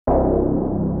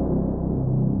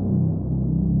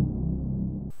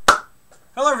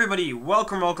Hello everybody,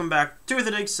 welcome back to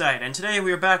the Dig Site, and today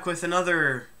we are back with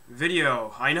another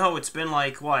video. I know it's been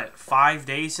like, what, 5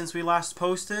 days since we last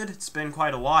posted? It's been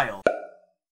quite a while.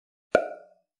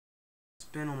 It's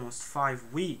been almost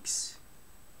 5 weeks.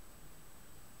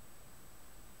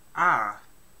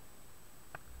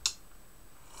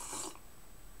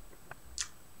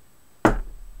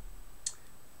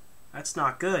 That's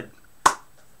not good.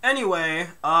 Anyway,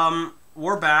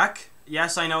 we're back.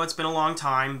 Yes, I know it's been a long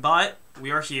time, but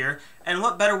we are here. And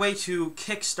what better way to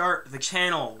kickstart the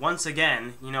channel once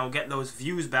again, you know, get those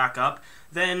views back up,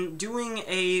 than doing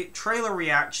a trailer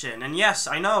reaction. And yes,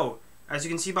 I know, as you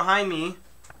can see behind me,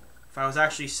 if I was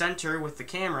actually center with the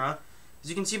camera, as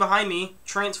you can see behind me,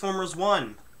 Transformers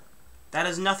 1. That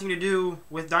has nothing to do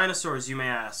with dinosaurs, you may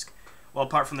ask. Well,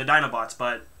 apart from the Dinobots,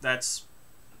 but that's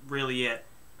really it.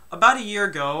 About a year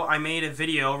ago, I made a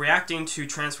video reacting to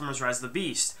Transformers Rise of the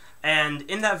Beast. And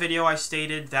in that video, I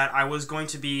stated that I was going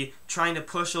to be trying to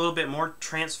push a little bit more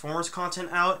Transformers content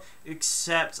out,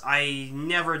 except I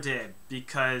never did,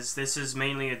 because this is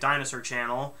mainly a dinosaur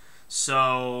channel,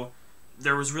 so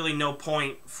there was really no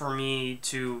point for me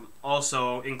to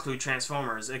also include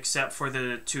Transformers, except for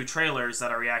the 2 trailers that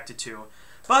I reacted to.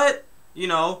 But, you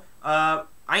know, I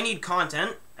need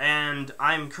content, and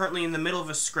I'm currently in the middle of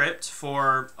a script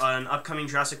for an upcoming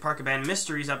Jurassic Park Abandoned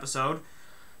Mysteries episode,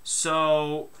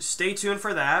 so stay tuned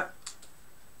for that.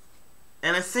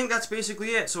 And I think that's basically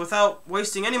it. So without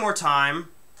wasting any more time,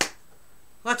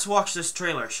 let's watch this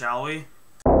trailer, shall we?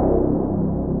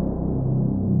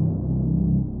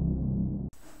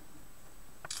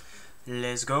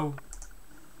 Let's go.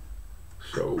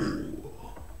 So,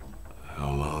 how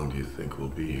long do you think we'll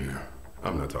be here?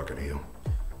 I'm not talking to you.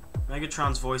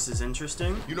 Megatron's voice is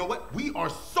interesting. You know what? We are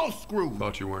so screwed.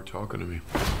 Thought you weren't talking to me.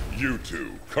 You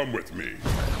two, come with me.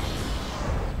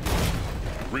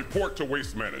 Report to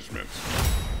Waste Management.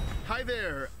 Hi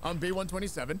there, I'm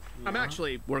B127. I'm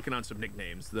actually working on some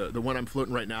nicknames. The one I'm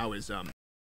floating right now is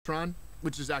Tron,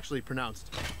 which is actually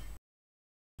pronounced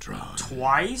Tron.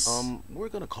 Twice? We're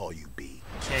gonna call you B.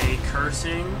 Okay,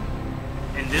 cursing.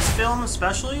 In this film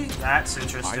especially? That's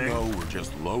interesting. I know we're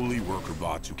just lowly worker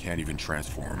bots who can't even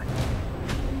transform.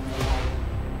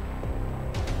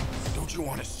 Don't you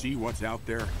want to see what's out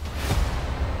there?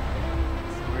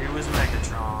 Where was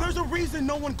Megatron? There's a reason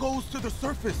no one goes to the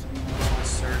surface. The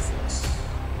surface.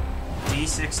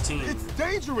 D16. It's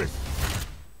dangerous.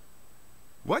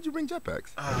 Why'd you bring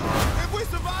jetpacks? If we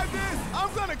survive this,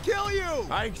 I'm gonna kill you.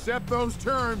 I accept those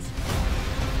terms.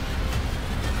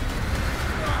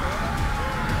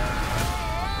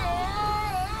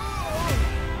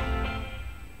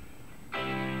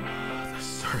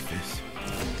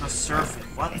 The surface.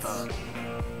 What the?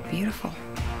 Beautiful.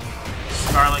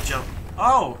 Scarlet Joe.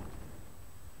 Oh!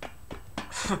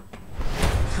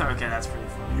 Okay, that's pretty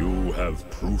funny. You have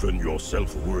proven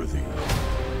yourself worthy.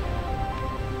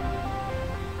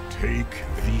 Take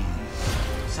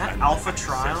these. Is that Alpha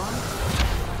Trion?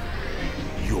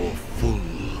 Your full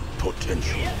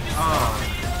potential.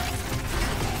 Oh.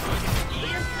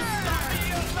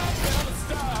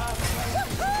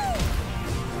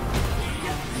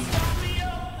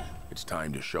 It's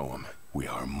time to show them we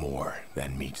are more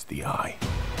than meets the eye.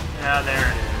 Yeah,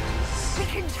 there it is. We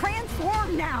can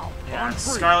transform now. Yeah,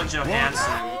 Scarlett Johansson.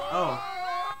 Oh.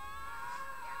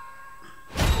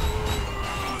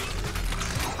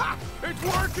 It's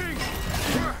working.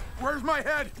 Where's my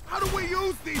head? How do we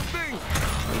use these things?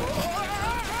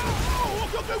 Oh,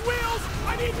 look at the wheels!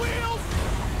 I need wheels!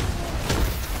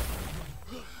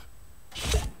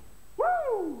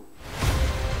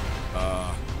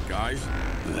 Guys,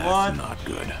 What? that's not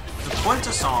good. The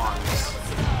Quintessons.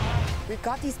 We've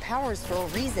got these powers for a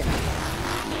reason.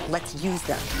 Let's use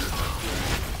them.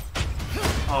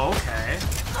 Oh, okay.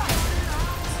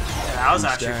 Yeah, that was We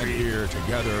actually stand pretty. here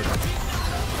together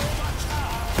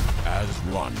as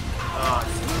one.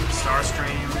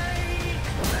 Starscream.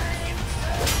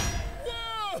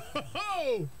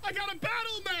 Whoa! I got a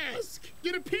battle mask!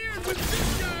 It appeared with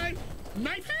this guy.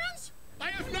 Knife hands? I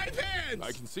have knife hands!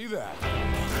 I can see that.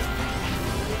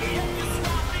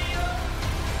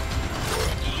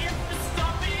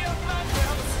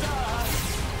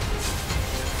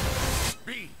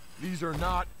 B, these are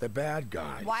not the bad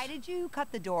guys. Why did you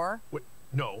cut the door? Wait,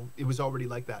 no, it was already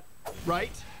like that.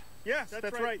 Right? Yes,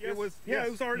 that's right. Yes. It was. Yeah, Yes.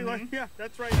 it was already like. Yeah,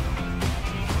 that's right.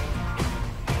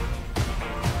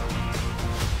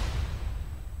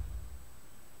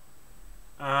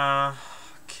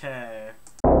 Okay.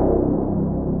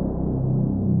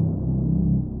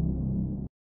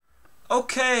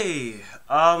 Okay,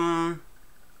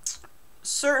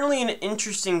 certainly an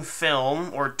interesting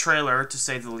film, or trailer to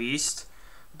say the least,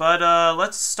 But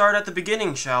let's start at the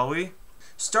beginning, shall we?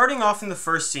 Starting off in the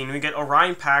first scene, we get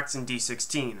Orion Pax and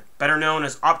D-16, better known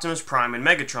as Optimus Prime and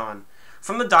Megatron.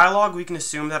 From the dialogue, we can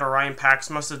assume that Orion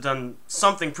Pax must have done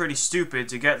something pretty stupid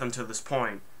to get them to this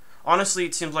point. Honestly,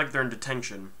 it seems like they're in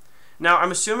detention. Now,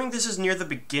 I'm assuming this is near the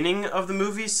beginning of the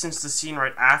movie, since the scene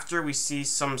right after we see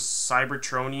some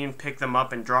Cybertronian pick them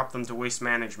up and drop them to Waste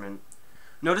Management.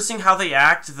 Noticing how they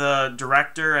act, the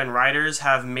director and writers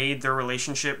have made their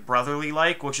relationship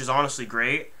brotherly-like, which is honestly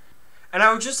great. And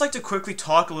I would just like to quickly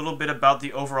talk a little bit about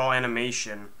the overall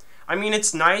animation. I mean,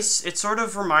 it's nice. It sort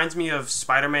of reminds me of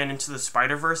Spider-Man Into the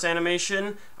Spider-Verse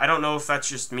animation. I don't know if that's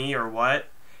just me or what.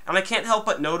 And I can't help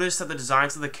but notice that the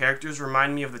designs of the characters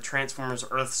remind me of the Transformers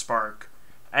Earthspark.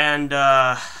 And,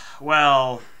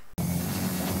 well...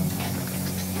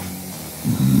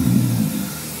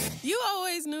 You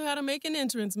always knew how to make an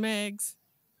entrance, Megs.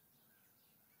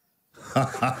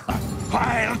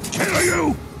 I'll kill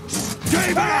you!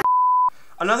 Stay back!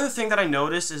 Another thing that I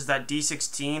noticed is that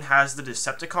D-16 has the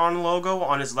Decepticon logo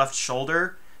on his left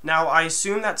shoulder. Now, I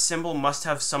assume that symbol must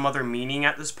have some other meaning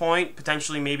at this point,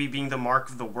 potentially maybe being the mark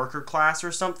of the worker class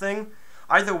or something.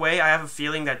 Either way, I have a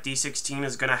feeling that D-16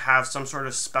 is going to have some sort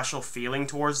of special feeling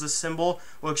towards this symbol,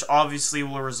 which obviously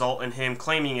will result in him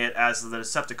claiming it as the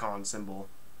Decepticon symbol.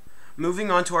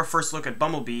 Moving on to our first look at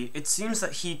Bumblebee, it seems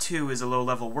that he too is a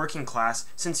low-level working class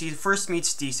since he first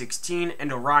meets D-16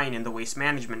 and Orion in the waste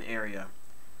management area.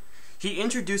 He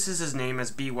introduces his name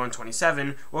as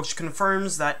B-127, which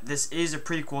confirms that this is a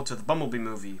prequel to the Bumblebee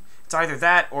movie. It's either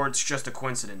that or it's just a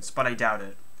coincidence, but I doubt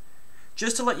it.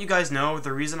 Just to let you guys know,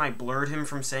 the reason I blurred him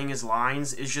from saying his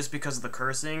lines is just because of the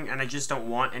cursing, and I just don't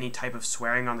want any type of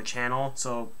swearing on the channel,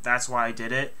 so that's why I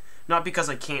did it. Not because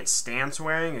I can't stand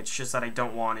swearing, it's just that I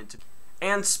don't want it to.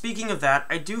 And speaking of that,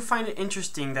 I do find it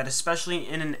interesting that especially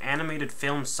in an animated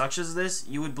film such as this,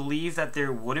 you would believe that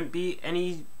there wouldn't be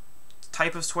any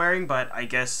type of swearing, but I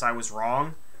guess I was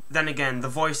wrong. Then again, the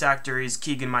voice actor is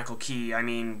Keegan-Michael Key. I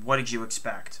mean, what did you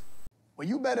expect? Well,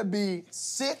 you better be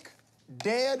sick,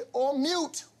 dead, or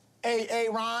mute,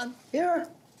 A.A. Ron. Here?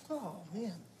 Oh,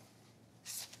 man.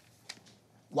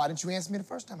 Why didn't you answer me the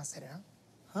first time I said it, huh?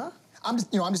 Huh? I'm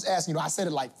just asking, I said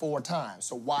it like 4 times,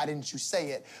 so why didn't you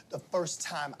say it the first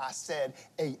time I said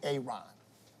A.A. Ron?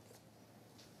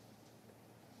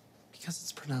 Because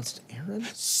it's pronounced Aaron?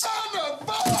 Son of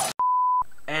a...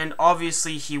 And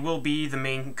obviously he will be the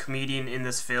main comedian in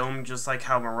this film, just like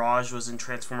how Mirage was in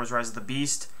Transformers Rise of the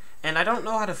Beast. And I don't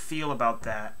know how to feel about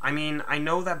that. I mean, I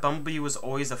know that Bumblebee was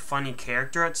always a funny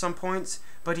character at some points,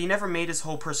 but he never made his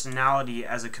whole personality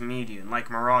as a comedian, like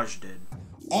Mirage did.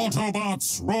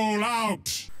 Autobots, roll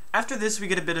out! After this, we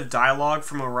get a bit of dialogue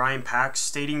from Orion Pax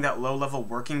stating that low-level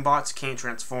working bots can't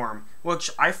transform, which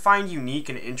I find unique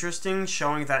and interesting,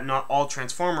 showing that not all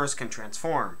Transformers can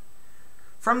transform.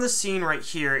 From this scene right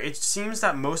here, it seems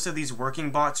that most of these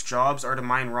working bots' jobs are to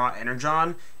mine raw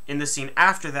energon. In the scene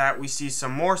after that, we see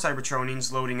some more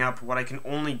Cybertronians loading up what I can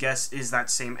only guess is that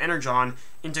same energon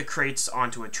into crates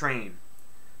onto a train.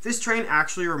 This train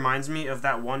actually reminds me of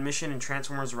that one mission in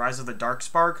Transformers Rise of the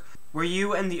Darkspark, where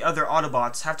you and the other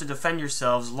Autobots have to defend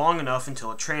yourselves long enough until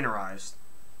a train arrives.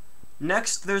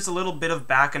 Next, there's a little bit of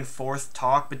back and forth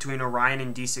talk between Orion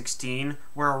and D-16,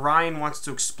 where Orion wants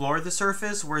to explore the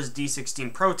surface, whereas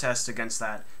D-16 protests against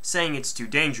that, saying it's too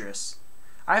dangerous.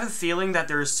 I have a feeling that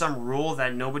there is some rule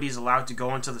that nobody is allowed to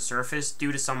go onto the surface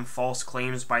due to some false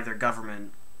claims by their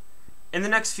government. In the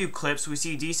next few clips, we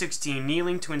see D-16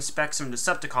 kneeling to inspect some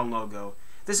Decepticon logo.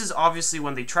 This is obviously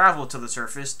when they travel to the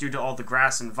surface due to all the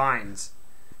grass and vines.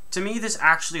 To me, this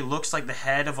actually looks like the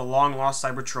head of a long-lost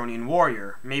Cybertronian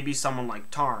warrior, maybe someone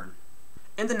like Tarn.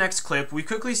 In the next clip, we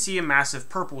quickly see a massive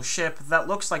purple ship that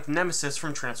looks like Nemesis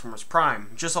from Transformers Prime,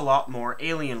 just a lot more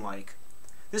alien-like.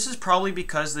 This is probably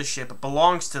because the ship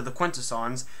belongs to the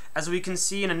Quintessons, as we can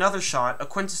see in another shot a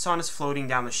Quintesson is floating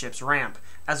down the ship's ramp,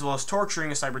 as well as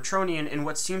torturing a Cybertronian in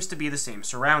what seems to be the same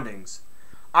surroundings.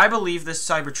 I believe this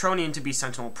Cybertronian to be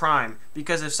Sentinel Prime,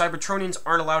 because if Cybertronians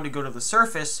aren't allowed to go to the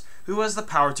surface, who has the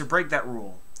power to break that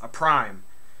rule? A Prime.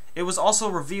 It was also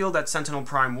revealed that Sentinel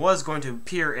Prime was going to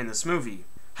appear in this movie.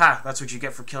 Ha, that's what you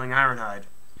get for killing Ironhide.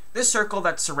 This circle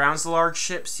that surrounds the large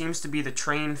ship seems to be the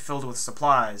train filled with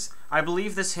supplies. I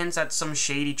believe this hints at some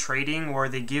shady trading where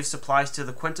they give supplies to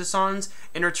the Quintessons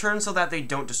in return so that they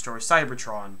don't destroy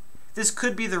Cybertron. This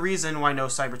could be the reason why no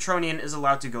Cybertronian is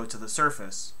allowed to go to the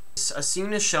surface. A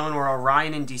scene is shown where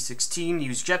Orion and D-16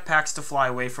 use jetpacks to fly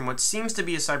away from what seems to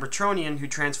be a Cybertronian who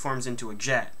transforms into a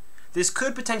jet. This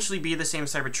could potentially be the same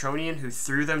Cybertronian who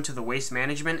threw them to the waste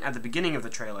management at the beginning of the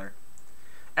trailer.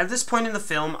 At this point in the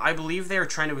film, I believe they are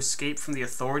trying to escape from the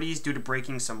authorities due to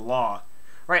breaking some law.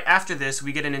 Right after this,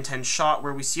 we get an intense shot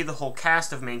where we see the whole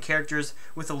cast of main characters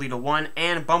with Alita 1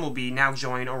 and Bumblebee now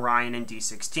join Orion and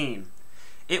D-16.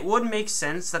 It would make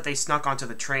sense that they snuck onto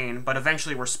the train, but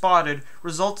eventually were spotted,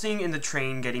 resulting in the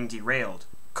train getting derailed,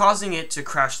 causing it to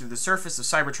crash through the surface of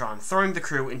Cybertron, throwing the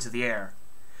crew into the air.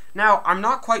 Now, I'm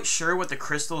not quite sure what the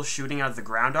crystals shooting out of the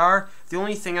ground are. The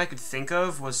only thing I could think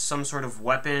of was some sort of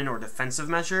weapon or defensive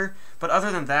measure, but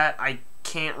other than that, I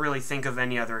can't really think of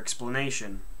any other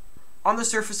explanation. On the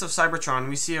surface of Cybertron,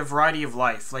 we see a variety of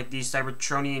life, like these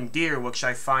Cybertronian deer, which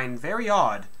I find very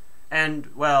odd. And,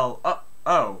 well,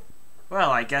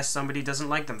 well, I guess somebody doesn't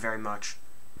like them very much.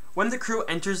 When the crew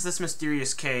enters this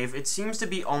mysterious cave, it seems to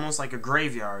be almost like a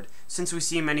graveyard, since we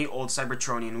see many old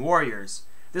Cybertronian warriors.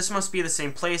 This must be the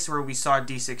same place where we saw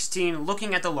D-16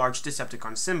 looking at the large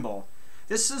Decepticon symbol.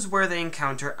 This is where they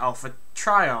encounter Alpha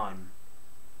Trion.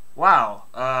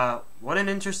 Wow, what an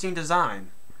interesting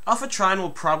design. Alpha Trion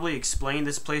will probably explain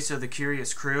this place to the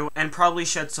curious crew, and probably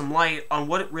shed some light on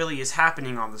what really is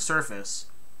happening on the surface.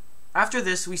 After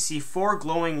this, we see 4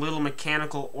 glowing little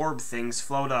mechanical orb things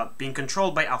float up, being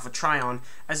controlled by Alpha Trion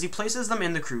as he places them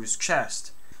in the crew's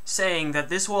chest, saying that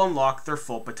this will unlock their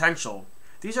full potential.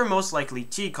 These are most likely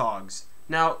T-Cogs.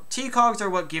 Now, T-Cogs are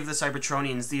what give the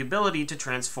Cybertronians the ability to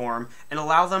transform and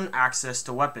allow them access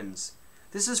to weapons.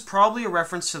 This is probably a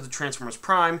reference to the Transformers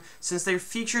Prime, since they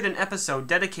featured an episode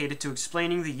dedicated to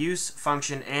explaining the use,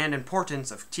 function, and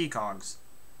importance of T-Cogs.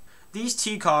 These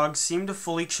T-Cogs seem to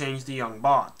fully change the young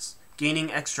bots,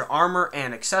 gaining extra armor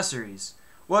and accessories,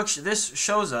 which this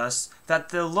shows us that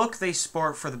the look they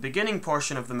sport for the beginning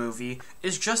portion of the movie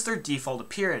is just their default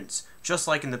appearance, just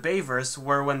like in the Bayverse,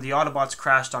 where when the Autobots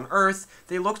crashed on Earth,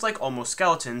 they looked like almost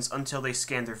skeletons until they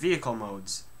scanned their vehicle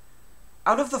modes.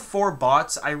 Out of the 4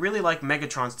 bots, I really like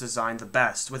Megatron's design the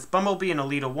best, with Bumblebee and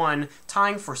Alita 1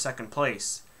 tying for second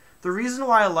place. The reason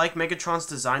why I like Megatron's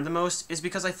design the most is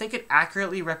because I think it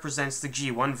accurately represents the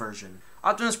G1 version.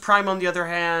 Optimus Prime, on the other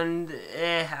hand,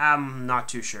 I'm not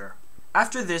too sure.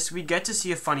 After this, we get to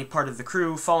see a funny part of the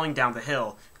crew falling down the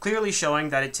hill, clearly showing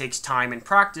that it takes time and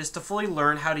practice to fully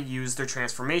learn how to use their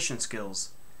transformation skills.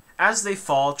 As they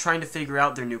fall, trying to figure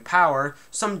out their new power,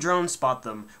 some drones spot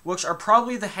them, which are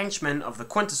probably the henchmen of the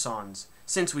Quintessons,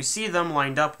 since we see them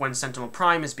lined up when Sentinel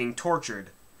Prime is being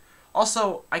tortured.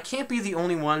 Also, I can't be the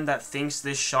only one that thinks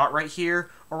this shot right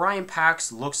here, Orion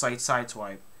Pax, looks like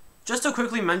Sideswipe. Just to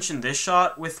quickly mention this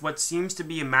shot, with what seems to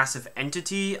be a massive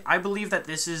entity, I believe that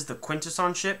this is the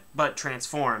Quintesson ship, but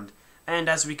transformed. And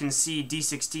as we can see,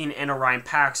 D-16 and Orion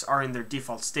Pax are in their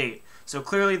default state, so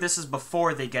clearly this is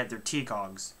before they get their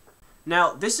T-Cogs.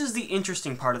 Now, this is the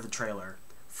interesting part of the trailer.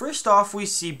 First off, we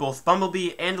see both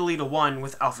Bumblebee and Alita 1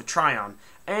 with Alpha Trion,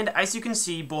 and as you can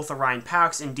see, both Orion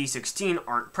Pax and D-16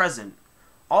 aren't present.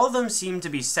 All of them seem to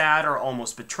be sad or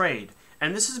almost betrayed,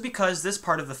 and this is because this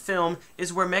part of the film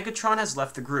is where Megatron has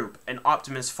left the group, and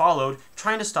Optimus followed,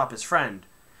 trying to stop his friend.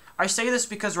 I say this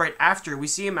because right after, we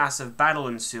see a massive battle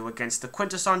ensue against the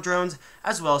Quintesson drones,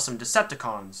 as well as some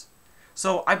Decepticons.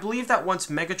 So I believe that once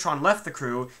Megatron left the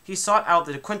crew, he sought out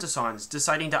the Quintessons,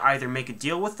 deciding to either make a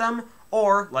deal with them,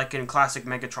 or, like in classic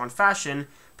Megatron fashion,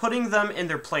 putting them in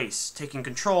their place, taking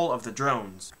control of the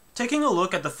drones. Taking a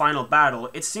look at the final battle,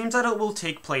 it seems that it will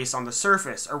take place on the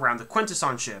surface around the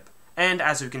Quintesson ship, and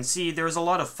as you can see, there is a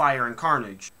lot of fire and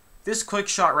carnage. This quick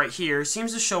shot right here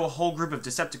seems to show a whole group of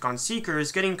Decepticon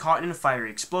Seekers getting caught in a fiery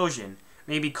explosion,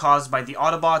 maybe caused by the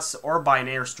Autobots or by an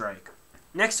airstrike.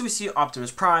 Next we see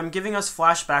Optimus Prime giving us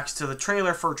flashbacks to the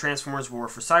trailer for Transformers War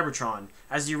for Cybertron,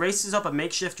 as he races up a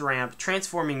makeshift ramp,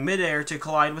 transforming midair to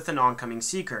collide with an oncoming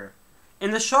Seeker.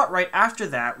 In the shot right after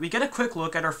that, we get a quick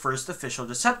look at our first official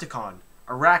Decepticon,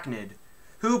 Arachnid,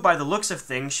 who by the looks of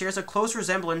things shares a close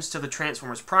resemblance to the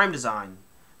Transformers Prime design.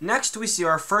 Next we see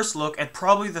our first look at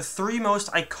probably the 3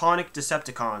 most iconic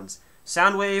Decepticons,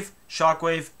 Soundwave,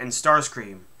 Shockwave, and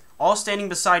Starscream, all standing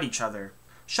beside each other.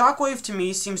 Shockwave to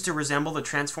me seems to resemble the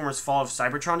Transformers Fall of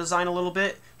Cybertron design a little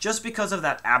bit, just because of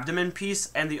that abdomen piece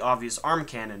and the obvious arm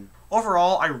cannon.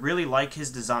 Overall, I really like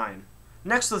his design.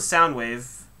 Next with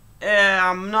Soundwave,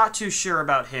 I'm not too sure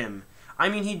about him. I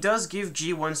mean, he does give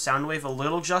G1 Soundwave a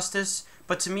little justice,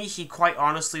 but to me he quite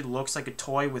honestly looks like a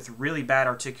toy with really bad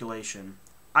articulation.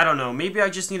 I don't know, maybe I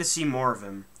just need to see more of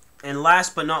him. And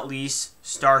last but not least,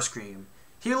 Starscream.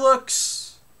 He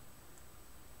looks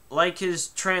like his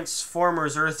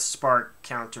Transformers Earthspark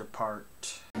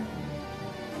counterpart.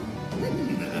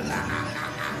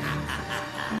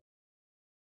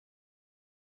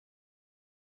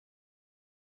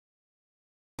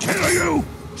 Kill you!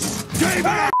 Stay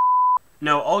back!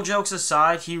 No, all jokes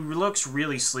aside, he looks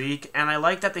really sleek, and I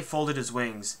like that they folded his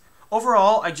wings.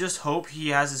 Overall, I just hope he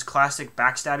has his classic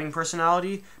backstabbing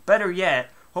personality. Better yet,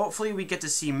 hopefully we get to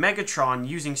see Megatron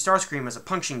using Starscream as a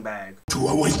punching bag. To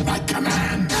await my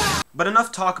command! But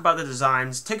enough talk about the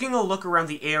designs. Taking a look around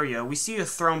the area, we see a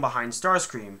throne behind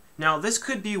Starscream. Now, this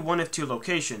could be one of two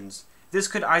locations. This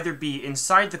could either be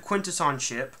inside the Quintesson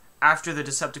ship, after the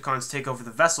Decepticons take over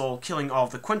the vessel, killing all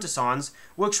of the Quintessons,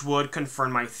 which would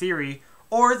confirm my theory,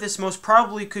 or this most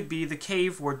probably could be the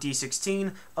cave where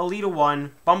D-16, Elita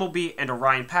 1, Bumblebee, and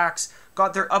Orion Pax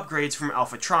got their upgrades from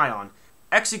Alpha Trion,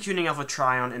 executing Alpha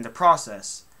Trion in the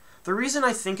process. The reason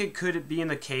I think it could be in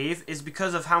the cave is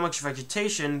because of how much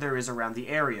vegetation there is around the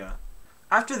area.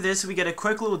 After this, we get a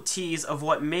quick little tease of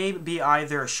what may be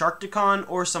either a Sharkticon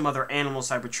or some other animal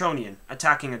Cybertronian,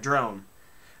 attacking a drone.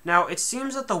 Now, it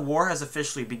seems that the war has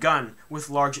officially begun, with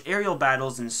large aerial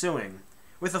battles ensuing,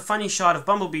 with a funny shot of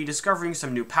Bumblebee discovering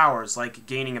some new powers, like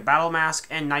gaining a battle mask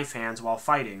and knife hands while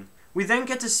fighting. We then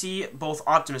get to see both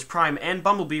Optimus Prime and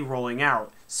Bumblebee rolling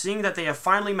out, seeing that they have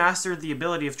finally mastered the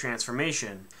ability of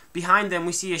transformation. Behind them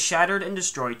we see a shattered and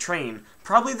destroyed train,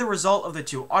 probably the result of the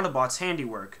two Autobots'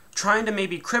 handiwork, trying to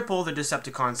maybe cripple the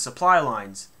Decepticons' supply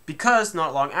lines. Because,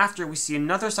 not long after, we see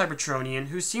another Cybertronian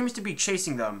who seems to be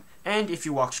chasing them, and if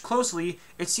you watch closely,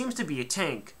 it seems to be a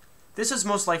tank. This is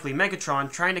most likely Megatron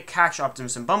trying to catch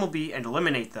Optimus and Bumblebee and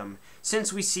eliminate them,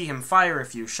 since we see him fire a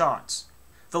few shots.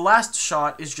 The last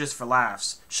shot is just for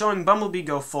laughs, showing Bumblebee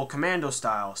go full commando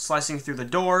style, slicing through the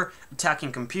door,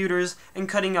 attacking computers, and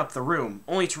cutting up the room,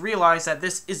 only to realize that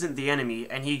this isn't the enemy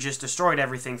and he just destroyed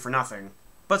everything for nothing.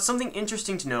 But something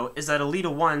interesting to note is that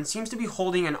Elita 1 seems to be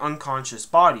holding an unconscious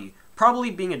body,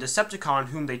 probably being a Decepticon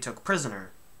whom they took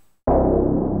prisoner.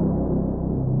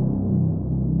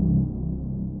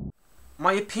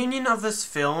 My opinion of this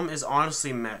film is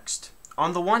honestly mixed.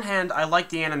 On the one hand, I like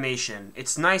the animation.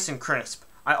 It's nice and crisp.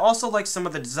 I also like some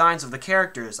of the designs of the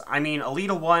characters. I mean,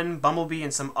 Elita 1, Bumblebee,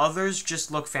 and some others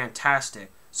just look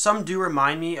fantastic. Some do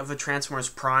remind me of the Transformers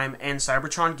Prime and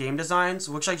Cybertron game designs,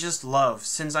 which I just love,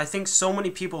 since I think so many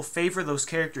people favor those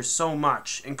characters so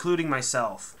much, including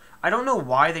myself. I don't know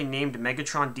why they named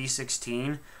Megatron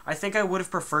D-16. I think I would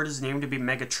have preferred his name to be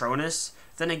Megatronus.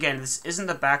 Then again, this isn't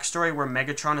the backstory where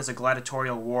Megatron is a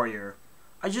gladiatorial warrior.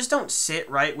 I just don't sit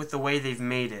right with the way they've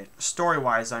made it,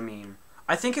 story-wise I mean.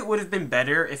 I think it would have been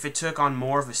better if it took on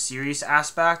more of a serious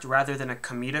aspect rather than a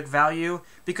comedic value,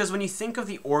 because when you think of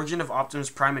the origin of Optimus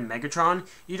Prime and Megatron,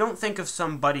 you don't think of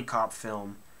some buddy cop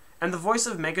film. And the voice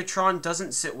of Megatron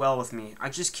doesn't sit well with me. I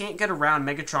just can't get around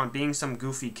Megatron being some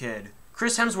goofy kid.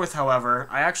 Chris Hemsworth, however,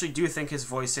 I actually do think his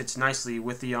voice sits nicely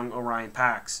with the young Orion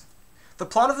Pax. The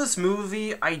plot of this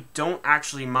movie, I don't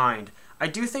actually mind. I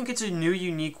do think it's a new,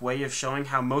 unique way of showing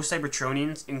how most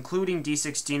Cybertronians, including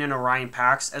D-16 and Orion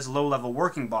Pax as low-level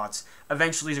working bots,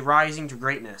 eventually rising to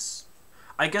greatness.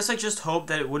 I guess I just hope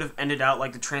that it would have ended out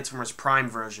like the Transformers Prime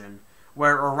version,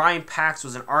 where Orion Pax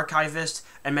was an archivist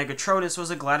and Megatronus was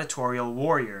a gladiatorial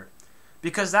warrior,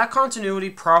 because that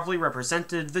continuity properly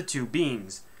represented the two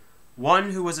beings.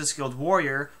 One who was a skilled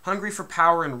warrior, hungry for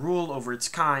power and rule over its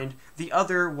kind, the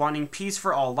other wanting peace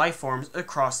for all life forms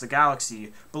across the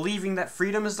galaxy, believing that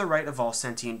freedom is the right of all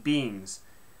sentient beings.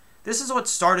 This is what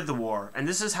started the war, and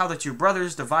this is how the two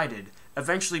brothers divided,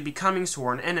 eventually becoming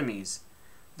sworn enemies.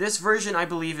 This version, I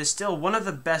believe, is still one of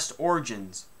the best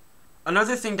origins.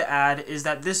 Another thing to add is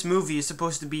that this movie is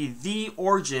supposed to be the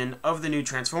origin of the new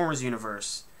Transformers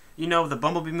universe. You know, the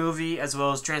Bumblebee movie, as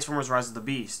well as Transformers Rise of the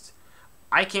Beast.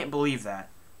 I can't believe that.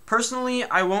 Personally,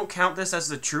 I won't count this as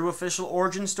the true official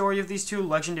origin story of these two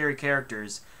legendary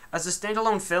characters. As a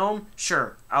standalone film,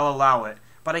 sure, I'll allow it,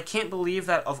 but I can't believe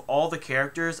that of all the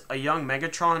characters, a young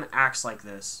Megatron acts like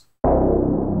this.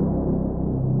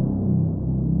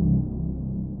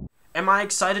 Am I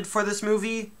excited for this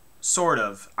movie? Sort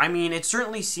of. I mean, it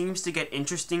certainly seems to get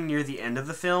interesting near the end of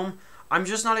the film. I'm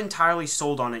just not entirely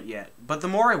sold on it yet, but the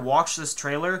more I watch this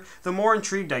trailer, the more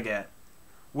intrigued I get.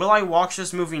 Will I watch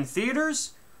this movie in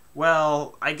theaters?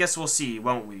 Well, I guess we'll see,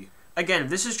 won't we? Again,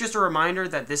 this is just a reminder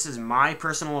that this is my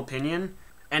personal opinion.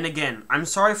 And again, I'm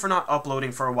sorry for not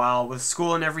uploading for a while. With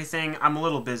school and everything, I'm a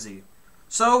little busy.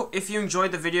 So, if you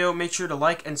enjoyed the video, make sure to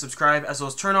like and subscribe, as well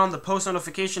as turn on the post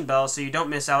notification bell so you don't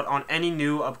miss out on any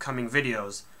new upcoming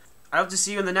videos. I hope to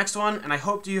see you in the next one, and I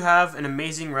hope you have an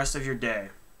amazing rest of your day.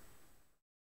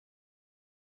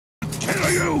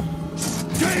 Kill you!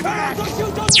 Stay back!